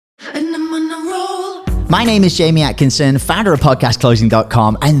My name is Jamie Atkinson, founder of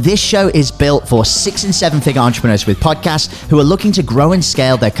podcastclosing.com, and this show is built for 6 and 7 figure entrepreneurs with podcasts who are looking to grow and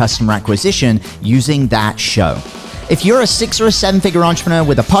scale their customer acquisition using that show. If you're a 6 or a 7 figure entrepreneur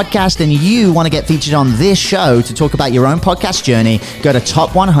with a podcast and you want to get featured on this show to talk about your own podcast journey, go to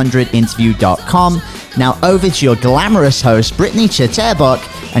top100interview.com. Now over to your glamorous host, Brittany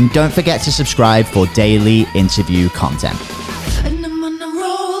Chatterbach, and don't forget to subscribe for daily interview content.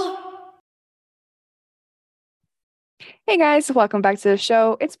 Hey guys, welcome back to the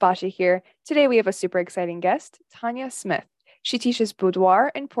show. It's Basha here. Today we have a super exciting guest, Tanya Smith. She teaches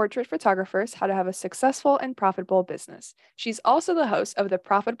boudoir and portrait photographers how to have a successful and profitable business. She's also the host of the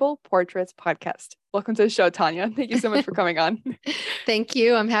Profitable Portraits podcast. Welcome to the show, Tanya. Thank you so much for coming on. Thank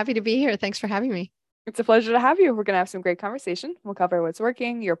you. I'm happy to be here. Thanks for having me. It's a pleasure to have you. We're going to have some great conversation. We'll cover what's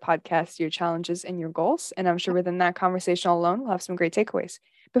working, your podcast, your challenges, and your goals. And I'm sure within that conversation alone, we'll have some great takeaways.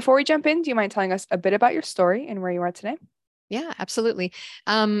 Before we jump in, do you mind telling us a bit about your story and where you are today? Yeah, absolutely.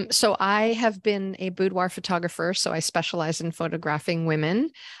 So I have been a boudoir photographer. So I specialize in photographing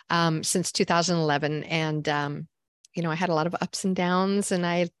women since 2011. And, I had a lot of ups and downs, and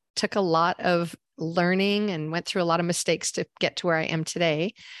I took a lot of learning and went through a lot of mistakes to get to where I am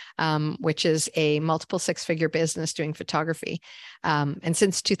today, which is a multiple 6-figure business doing photography. And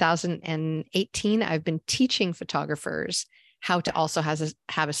since 2018, I've been teaching photographers how to also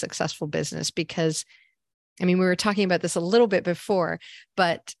have a successful business because we were talking about this a little bit before,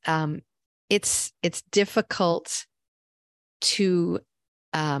 but it's difficult to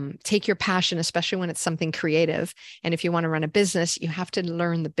take your passion, especially when it's something creative. And if you want to run a business, you have to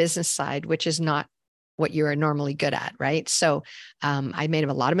learn the business side, which is not what you are normally good at, right? So I made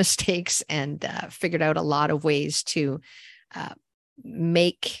a lot of mistakes and figured out a lot of ways to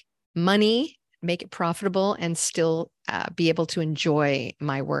make money, make it profitable, and still be able to enjoy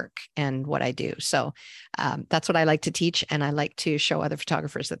my work and what I do. So that's what I like to teach. And I like to show other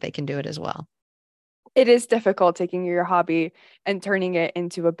photographers that they can do it as well. It is difficult taking your hobby and turning it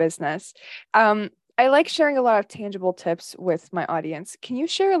into a business. I like sharing a lot of tangible tips with my audience. Can you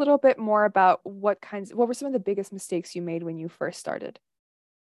share a little bit more about what were some of the biggest mistakes you made when you first started?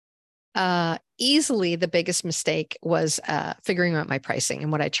 Easily the biggest mistake was figuring out my pricing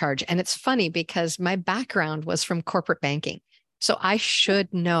and what I charge. And it's funny because my background was from corporate banking. So I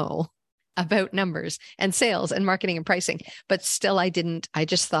should know about numbers and sales and marketing and pricing, but still I didn't. I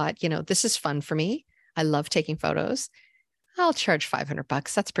just thought, this is fun for me. I love taking photos. I'll charge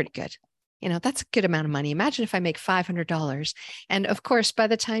 $500. That's pretty good. That's a good amount of money. Imagine if I make $500. And of course, by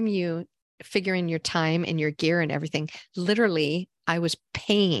the time you figure in your time and your gear and everything, literally I was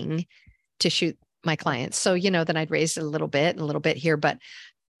paying to shoot my clients. So, then I'd raise it a little bit here, but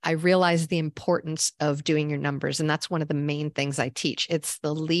I realized the importance of doing your numbers. And that's one of the main things I teach. It's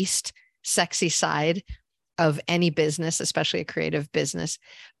the least sexy side of any business, especially a creative business.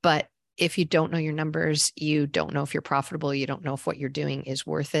 But if you don't know your numbers, you don't know if you're profitable, you don't know if what you're doing is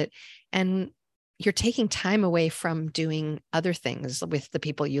worth it. And you're taking time away from doing other things with the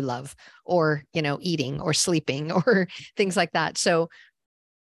people you love, or, eating or sleeping or things like that. So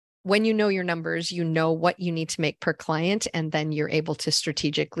when you know your numbers, you know what you need to make per client, and then you're able to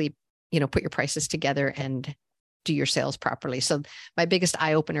strategically, put your prices together and do your sales properly. So my biggest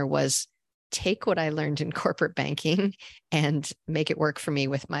eye opener was take what I learned in corporate banking and make it work for me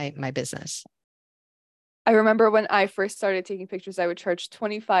with my business. I remember when I first started taking pictures, I would charge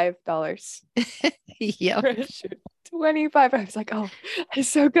 $25. Yep. 25. I was like, oh, it's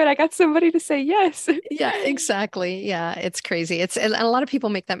so good. I got somebody to say yes. Yeah, exactly. Yeah, it's crazy. And a lot of people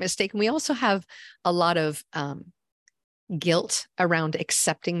make that mistake. And we also have a lot of guilt around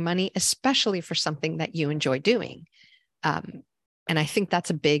accepting money, especially for something that you enjoy doing. And I think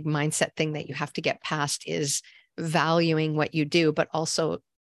that's a big mindset thing that you have to get past, is valuing what you do, but also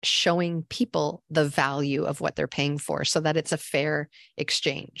showing people the value of what they're paying for so that it's a fair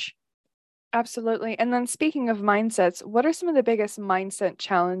exchange. Absolutely. And then speaking of mindsets, what are some of the biggest mindset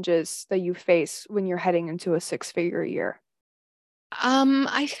challenges that you face when you're heading into a 6-figure year?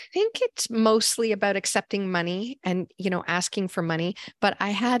 I think it's mostly about accepting money and, asking for money. But I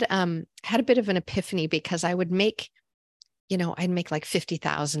had a bit of an epiphany because I would make, I'd make like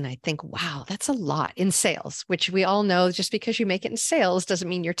 50,000. I think, wow, that's a lot in sales, which we all know just because you make it in sales doesn't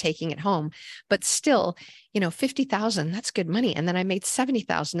mean you're taking it home. But still, 50,000, that's good money. And then I made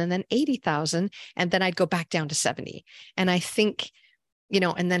 70,000 and then 80,000. And then I'd go back down to 70. And I think,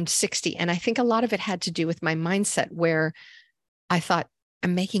 and then 60. And I think a lot of it had to do with my mindset, where I thought,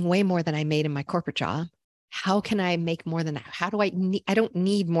 I'm making way more than I made in my corporate job. How can I make more than that? How do I don't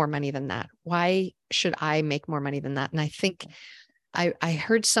need more money than that. Why should I make more money than that? And I think I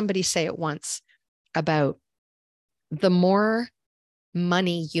heard somebody say it once, about the more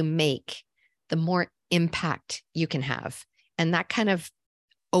money you make, the more impact you can have. And that kind of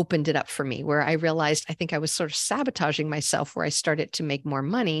opened it up for me, where I realized I think I was sort of sabotaging myself, where I started to make more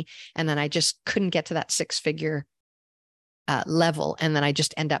money and then I just couldn't get to that six-figure level. And then I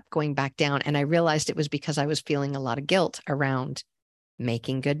just end up going back down. And I realized it was because I was feeling a lot of guilt around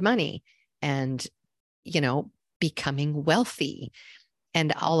making good money and, becoming wealthy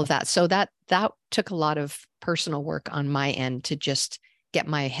and all of that. So that took a lot of personal work on my end to just get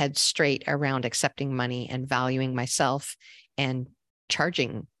my head straight around accepting money and valuing myself and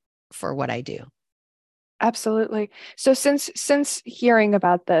charging for what I do. Absolutely. So since hearing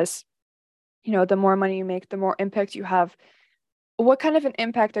about this, the more money you make, the more impact you have. What kind of an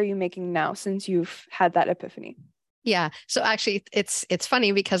impact are you making now since you've had that epiphany? Yeah. So actually it's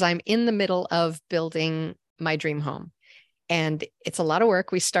funny because I'm in the middle of building my dream home and it's a lot of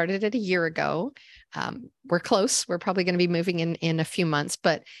work. We started it a year ago. We're close. We're probably going to be moving in a few months,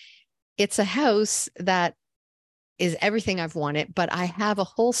 but it's a house that is everything I've wanted, but I have a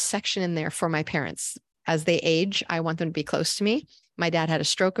whole section in there for my parents. As they age, I want them to be close to me. My dad had a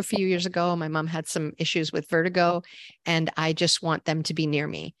stroke a few years ago. My mom had some issues with vertigo, and I just want them to be near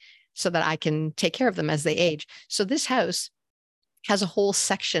me so that I can take care of them as they age. So this house has a whole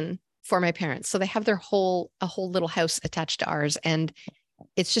section for my parents. So they have a whole little house attached to ours. And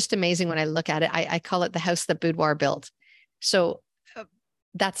it's just amazing when I look at it. I call it the house that Boudoir built. So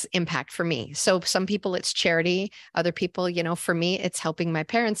that's impact for me. So some people it's charity, other people, for me, it's helping my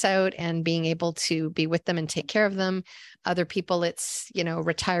parents out and being able to be with them and take care of them. Other people it's,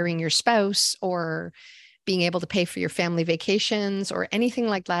 retiring your spouse or being able to pay for your family vacations or anything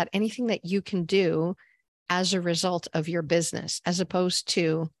like that, anything that you can do as a result of your business, as opposed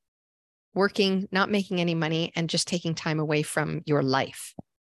to working, not making any money and just taking time away from your life.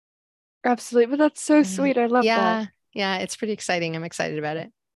 Absolutely. But that's so sweet. I love that. Yeah, it's pretty exciting. I'm excited about it.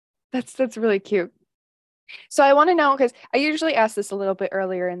 That's really cute. So I want to know, because I usually ask this a little bit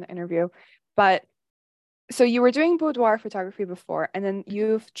earlier in the interview, but so you were doing boudoir photography before, and then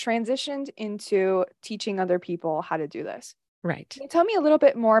you've transitioned into teaching other people how to do this. Right. Can you tell me a little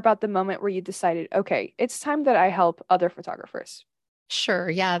bit more about the moment where you decided, okay, it's time that I help other photographers? Sure.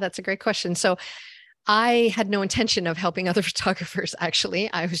 Yeah, that's a great question. So I had no intention of helping other photographers,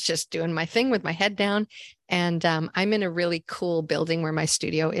 actually. I was just doing my thing with my head down. And I'm in a really cool building where my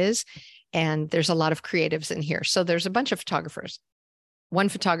studio is. And there's a lot of creatives in here. So there's a bunch of photographers. One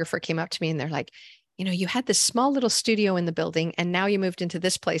photographer came up to me and they're like, you had this small little studio in the building and now you moved into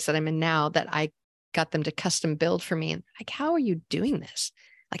this place that I'm in now that I got them to custom build for me. And like, how are you doing this?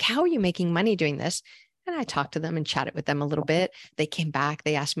 Like, how are you making money doing this? And I talked to them and chatted with them a little bit. They came back.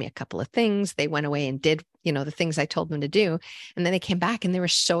 They asked me a couple of things. They went away and did, the things I told them to do. And then they came back and they were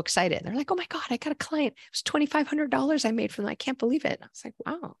so excited. They're like, oh my God, I got a client. It was $2,500 I made from them. I can't believe it. And I was like,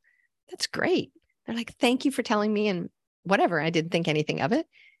 wow, that's great. They're like, thank you for telling me. And whatever, I didn't think anything of it.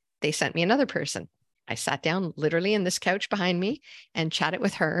 They sent me another person. I sat down literally in this couch behind me and chatted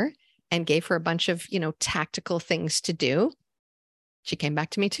with her and gave her a bunch of, tactical things to do. She came back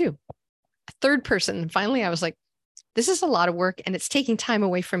to me too. A third person. Finally, I was like, this is a lot of work and it's taking time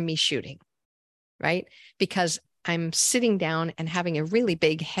away from me shooting, right? Because I'm sitting down and having a really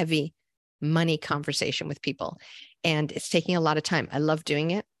big, heavy money conversation with people. And it's taking a lot of time. I love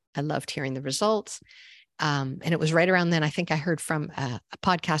doing it. I loved hearing the results. And it was right around then, I think I heard from a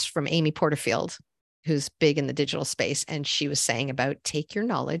podcast from Amy Porterfield, who's big in the digital space. And she was saying about take your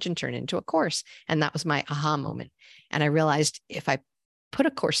knowledge and turn it into a course. And that was my aha moment. And I realized if I put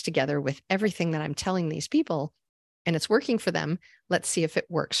a course together with everything that I'm telling these people and it's working for them, let's see if it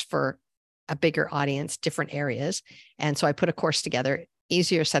works for a bigger audience, different areas. And so I put a course together,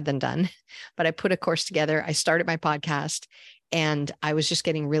 easier said than done, but I put a course together. I started my podcast and I was just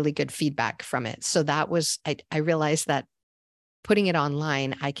getting really good feedback from it. So that was, I realized that putting it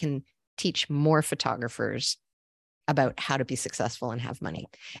online, I can teach more photographers about how to be successful and have money.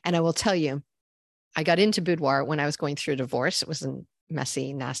 And I will tell you, I got into boudoir when I was going through a divorce. It was a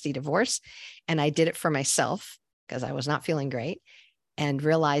messy, nasty divorce. And I did it for myself because I was not feeling great and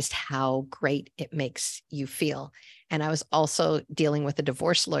realized how great it makes you feel. And I was also dealing with a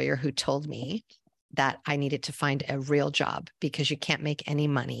divorce lawyer who told me that I needed to find a real job because you can't make any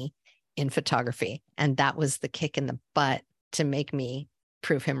money in photography. And that was the kick in the butt to make me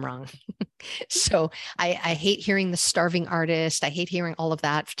prove him wrong. So I hate hearing the starving artist. I hate hearing all of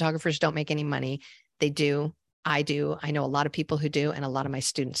that. Photographers don't make any money. They do. I do. I know a lot of people who do, and a lot of my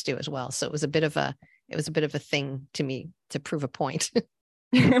students do as well. So it was a bit of a thing to me to prove a point.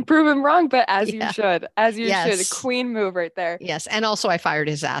 Prove him wrong, but as you Yeah. should, as you should. A Yes. queen move right there. Yes. And also I fired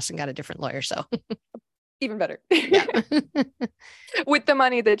his ass and got a different lawyer. So Even better. yeah. With the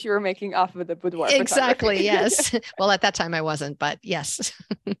money that you were making off of the boudoir Exactly. photography. Yes. Well, at that time I wasn't, but yes.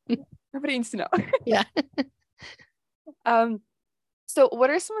 Everybody needs to know. Yeah. So what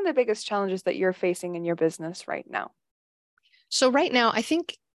are some of the biggest challenges that you're facing in your business right now? So right now, I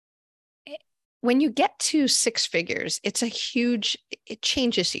think when you get to six figures, it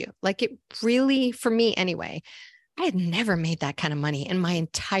changes you. Like it really, for me anyway, I had never made that kind of money in my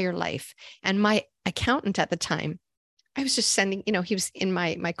entire life. And my accountant at the time, I was just sending, he was in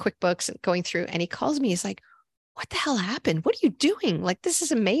my QuickBooks and going through, and he calls me. He's like, "What the hell happened? What are you doing? Like, this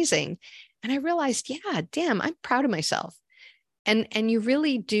is amazing." And I realized, yeah, damn, I'm proud of myself. And you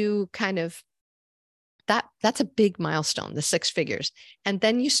really do kind of that's a big milestone, the six figures. And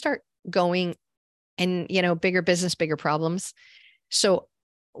then you start going and, bigger business, bigger problems. So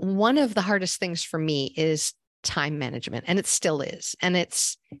one of the hardest things for me is time management, and it still is. And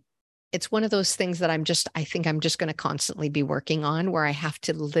it's one of those things that I think I'm just going to constantly be working on, where I have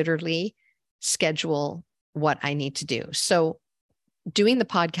to literally schedule what I need to do. So doing the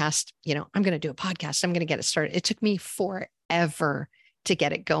podcast, I'm going to do a podcast. I'm going to get it started. It took me forever to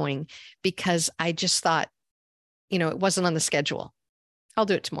get it going because I just thought, it wasn't on the schedule. I'll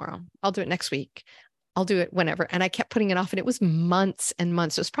do it tomorrow. I'll do it next week. I'll do it whenever. And I kept putting it off, and it was months and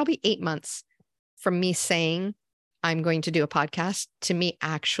months. It was probably 8 months from me saying I'm going to do a podcast to me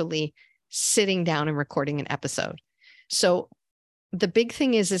actually sitting down and recording an episode. So the big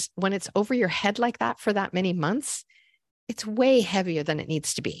thing is when it's over your head like that for that many months, it's way heavier than it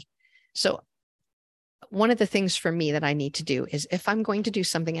needs to be. So one of the things for me that I need to do is, if I'm going to do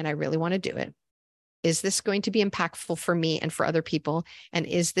something and I really want to do it, is this going to be impactful for me and for other people? And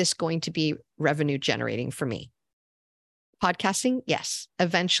is this going to be revenue generating for me? Podcasting, yes,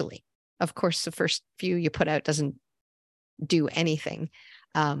 eventually. Of course, the first few you put out doesn't do anything.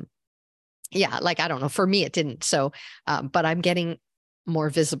 Yeah, like, I don't know, for me, it didn't. So, but I'm getting more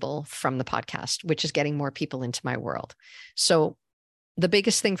visible from the podcast, which is getting more people into my world. So the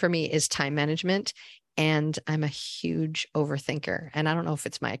biggest thing for me is time management. And I'm a huge overthinker. And I don't know if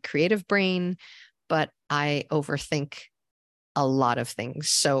it's my creative brain, but I overthink a lot of things.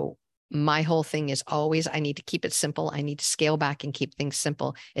 So my whole thing is always, I need to keep it simple. I need to scale back and keep things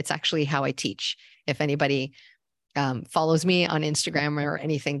simple. It's actually how I teach. If anybody follows me on Instagram or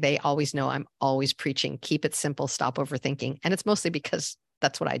anything, they always know I'm always preaching, keep it simple, stop overthinking. And it's mostly because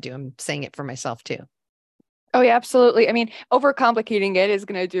that's what I do. I'm saying it for myself too. Oh, yeah, absolutely. I mean, overcomplicating it is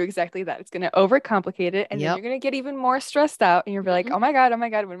going to do exactly that. It's going to overcomplicate it. And then you're going to get even more stressed out. And you're like, oh my God,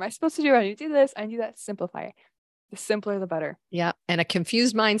 what am I supposed to do? I need to do this. I need to do that. Simplify it. The simpler, the better. Yeah. And a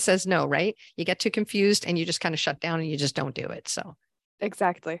confused mind says no, right? You get too confused and you just kind of shut down and you just don't do it. So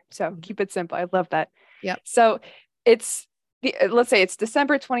exactly. So keep it simple. I love that. Yeah. So let's say it's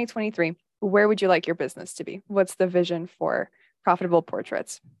December 2023. Where would you like your business to be? What's the vision for Profitable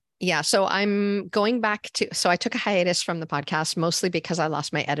Portraits? Yeah. So I'm going back so I took a hiatus from the podcast, mostly because I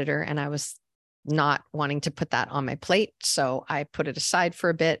lost my editor and I was not wanting to put that on my plate. So I put it aside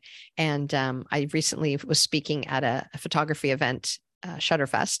for a bit. And I recently was speaking at a photography event,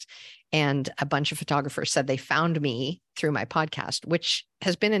 Shutterfest, and a bunch of photographers said they found me through my podcast, which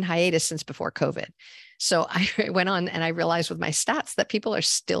has been in hiatus since before COVID. So I went on and I realized with my stats that people are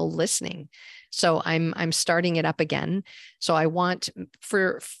still listening. So I'm starting it up again. So I want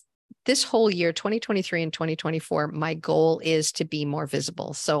for this whole year, 2023 and 2024, my goal is to be more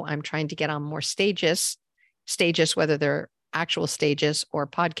visible. So I'm trying to get on more stages, whether they're actual stages or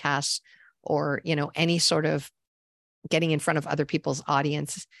podcasts or, any sort of getting in front of other people's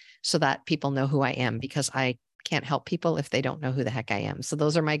audience so that people know who I am, because I can't help people if they don't know who the heck I am. So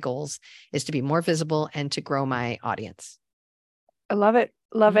those are my goals, is to be more visible and to grow my audience. I love it.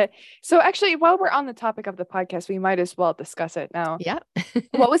 Love it. So actually, while we're on the topic of the podcast, we might as well discuss it now. Yeah.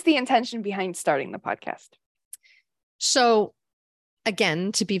 What was the intention behind starting the podcast? So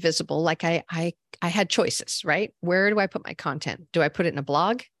again, to be visible, like I had choices, right? Where do I put my content? Do I put it in a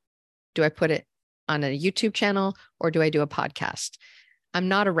blog? Do I put it on a YouTube channel, or do I do a podcast? I'm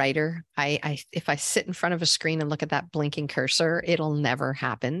not a writer. If I sit in front of a screen and look at that blinking cursor, it'll never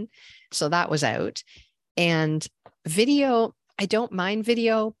happen. So that was out. And video, I don't mind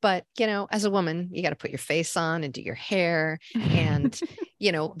video, but as a woman, you got to put your face on and do your hair and,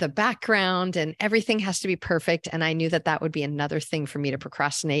 the background and everything has to be perfect. And I knew that would be another thing for me to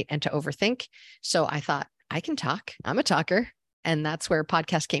procrastinate and to overthink. So I thought, I can talk. I'm a talker. And that's where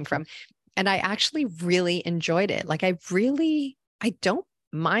podcast came from. And I actually really enjoyed it. Like I don't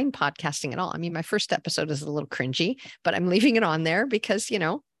mind podcasting at all. I mean, my first episode is a little cringy, but I'm leaving it on there because,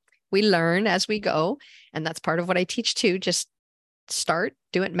 we learn as we go. And that's part of what I teach too. Just start,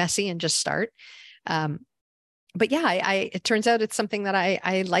 do it messy and just start. But yeah, it turns out it's something that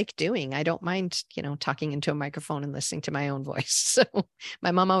I like doing. I don't mind, talking into a microphone and listening to my own voice. So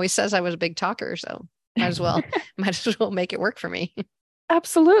my mom always says I was a big talker, so might as well make it work for me.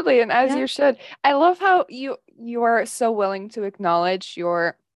 Absolutely. And as Yeah. you should. I love how you are so willing to acknowledge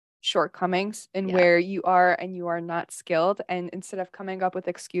your shortcomings and Yeah. where you are and you are not skilled. And instead of coming up with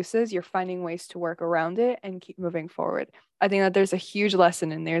excuses, you're finding ways to work around it and keep moving forward. I think that there's a huge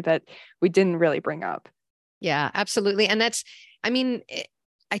lesson in there that we didn't really bring up. Yeah, absolutely. And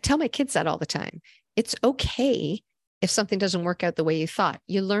I tell my kids that all the time. It's okay if something doesn't work out the way you thought.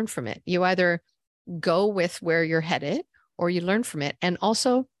 You learn from it. You either go with where you're headed or you learn from it. And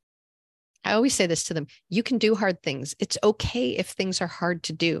also, I always say this to them, you can do hard things. It's okay if things are hard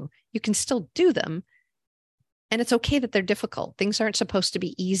to do. You can still do them. And it's okay that they're difficult. Things aren't supposed to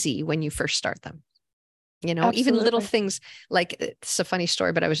be easy when you first start them. Even little Absolutely. things like, it's a funny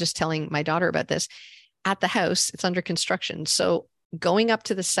story, but I was just telling my daughter about this. At the house, it's under construction. So going up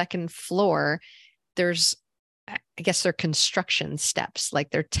to the second floor, there's, I guess they're construction steps,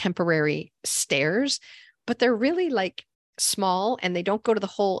 like they're temporary stairs, but they're really like small and they don't go to the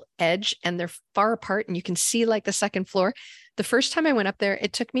whole edge and they're far apart and you can see like the second floor. The first time I went up there,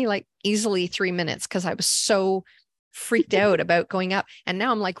 it took me like easily 3 minutes because I was so freaked out about going up. And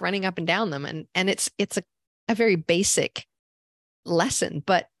now I'm like running up and down them. And it's a very basic lesson,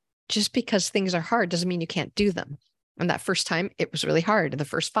 but just because things are hard doesn't mean you can't do them. And that first time it was really hard. And the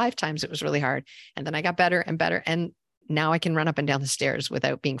first 5 times it was really hard. And then I got better and better. And now I can run up and down the stairs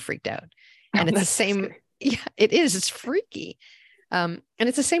without being freaked out. And it's the same. Yeah, it is. It's freaky. And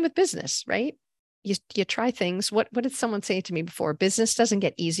it's the same with business, right? You try things. What did someone say to me before? Business doesn't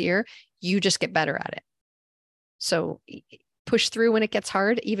get easier. You just get better at it. So push through when it gets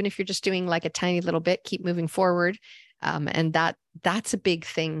hard, even if you're just doing like a tiny little bit, keep moving forward. And that's a big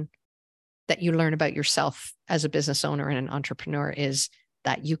thing that you learn about yourself as a business owner and an entrepreneur, is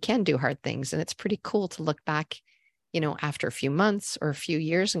that you can do hard things. And it's pretty cool to look back, after a few months or a few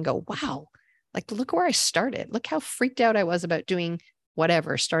years and go, wow, like, look where I started. Look how freaked out I was about doing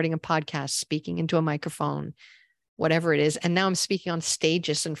whatever, starting a podcast, speaking into a microphone, whatever it is. And now I'm speaking on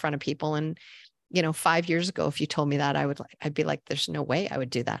stages in front of people. And, 5 years ago, if you told me that, I'd be like, there's no way I would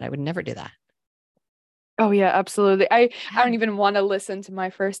do that. I would never do that. Oh yeah, absolutely. I don't even want to listen to my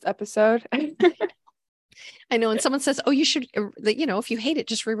first episode. I know. And someone says, oh, you should, if you hate it,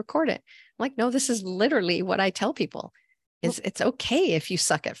 just re-record it. I'm like, no, this is literally what I tell people is it's okay if you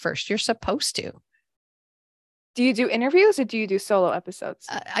suck at first. You're supposed to. Do you do interviews or do you do solo episodes?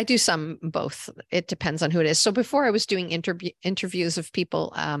 I do some both. It depends on who it is. So before I was doing interviews of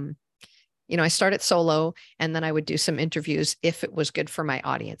people, I started solo and then I would do some interviews if it was good for my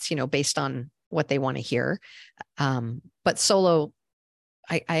audience, based on what they want to hear. But solo,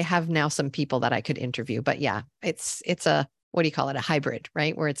 I have now some people that I could interview, but yeah, it's a, what do you call it? A hybrid,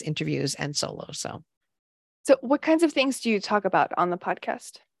 right? Where it's interviews and solo. So what kinds of things do you talk about on the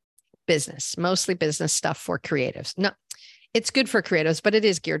podcast? Business, mostly business stuff for creatives. No, it's good for creatives, but it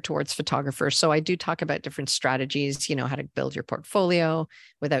is geared towards photographers. So I do talk about different strategies, how to build your portfolio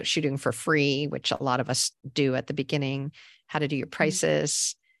without shooting for free, which a lot of us do at the beginning, how to do your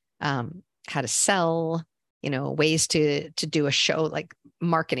prices, how to sell, ways to do a show, like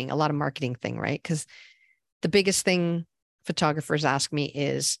marketing, a lot of marketing thing, right? Because the biggest thing photographers ask me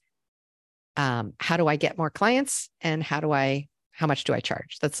is, how do I get more clients and how much do I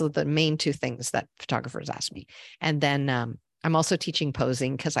charge? That's the main 2 things that photographers ask me. And then I'm also teaching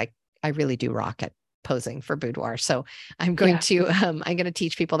posing because I really do rock at posing for boudoir. So I'm going to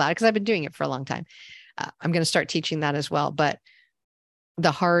teach people that because I've been doing it for a long time. I'm going to start teaching that as well. But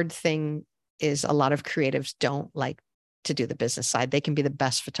the hard thing is a lot of creatives don't like to do the business side. They can be the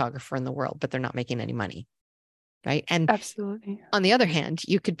best photographer in the world, but they're not making any money. Right. And absolutely. On the other hand,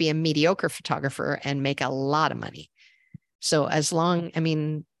 you could be a mediocre photographer and make a lot of money. So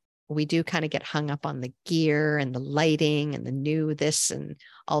we do kind of get hung up on the gear and the lighting and the new this and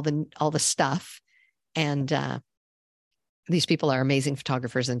all the stuff. And these people are amazing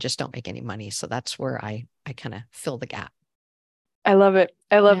photographers and just don't make any money. So that's where I kind of fill the gap. I love it.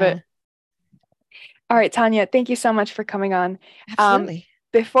 I love it. All right, Tanya, thank you so much for coming on. Absolutely.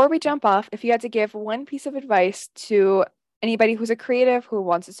 Before we jump off, if you had to give one piece of advice to anybody who's a creative who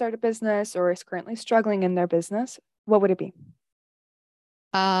wants to start a business or is currently struggling in their business, what would it be?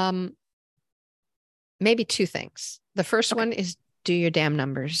 Maybe 2 things. The first one is do your damn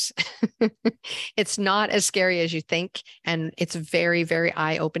numbers. It's not as scary as you think. And it's very, very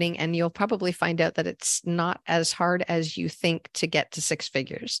eye-opening. And you'll probably find out that it's not as hard as you think to get to six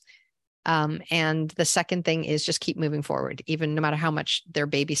figures. And the second thing is just keep moving forward. Even no matter how much they're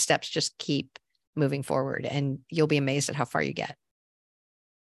baby steps, just keep moving forward and you'll be amazed at how far you get.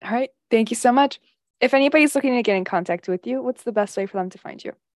 All right. Thank you so much. If anybody's looking to get in contact with you, what's the best way for them to find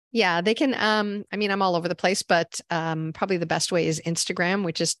you? Yeah, they can. I mean, I'm all over the place, but probably the best way is Instagram,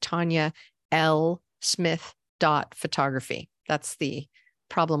 which is Tanya L. Smith.photography. That's the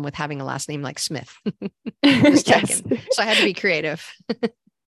problem with having a last name like Smith. Just Yes. So I had to be creative.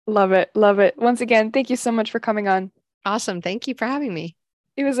 Love it. Love it. Once again, thank you so much for coming on. Awesome. Thank you for having me.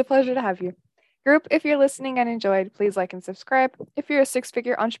 It was a pleasure to have you. Group, if you're listening and enjoyed, please like and subscribe. If you're a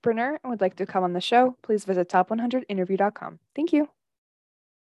six-figure entrepreneur and would like to come on the show, please visit top100interview.com. Thank you.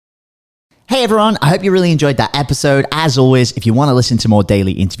 Hey everyone, I hope you really enjoyed that episode. As always, if you want to listen to more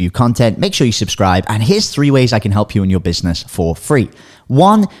daily interview content, make sure you subscribe. And here's 3 ways I can help you in your business for free.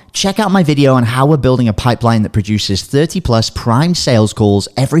 1, check out my video on how we're building a pipeline that produces 30 plus prime sales calls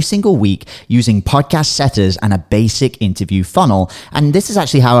every single week using podcast setters and a basic interview funnel. And this is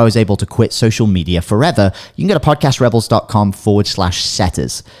actually how I was able to quit social media forever. You can go to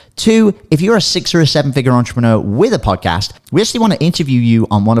podcastrebels.com/setters. 2, if you're a 6 or a 7 figure entrepreneur with a podcast, we actually want to interview you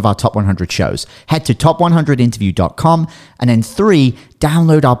on one of our top 100 shows. Head to top100interview.com. And then 3,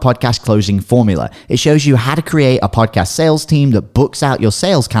 download our podcast closing formula. It shows you how to create a podcast sales team that books out your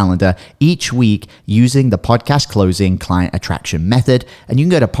sales calendar each week using the podcast closing client attraction method. And you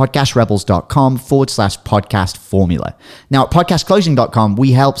can go to podcastrebels.com/podcast formula. Now at podcastclosing.com,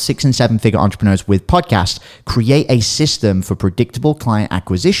 we help 6 and 7 figure entrepreneurs with podcasts create a system for predictable client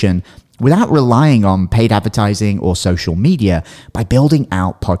acquisition without relying on paid advertising or social media by building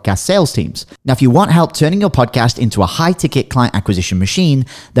out podcast sales teams. Now, if you want help turning your podcast into a high-ticket client acquisition machine,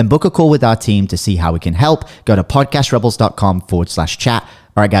 then book a call with our team to see how we can help. Go to podcastrebels.com/chat.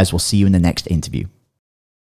 All right, guys, we'll see you in the next interview.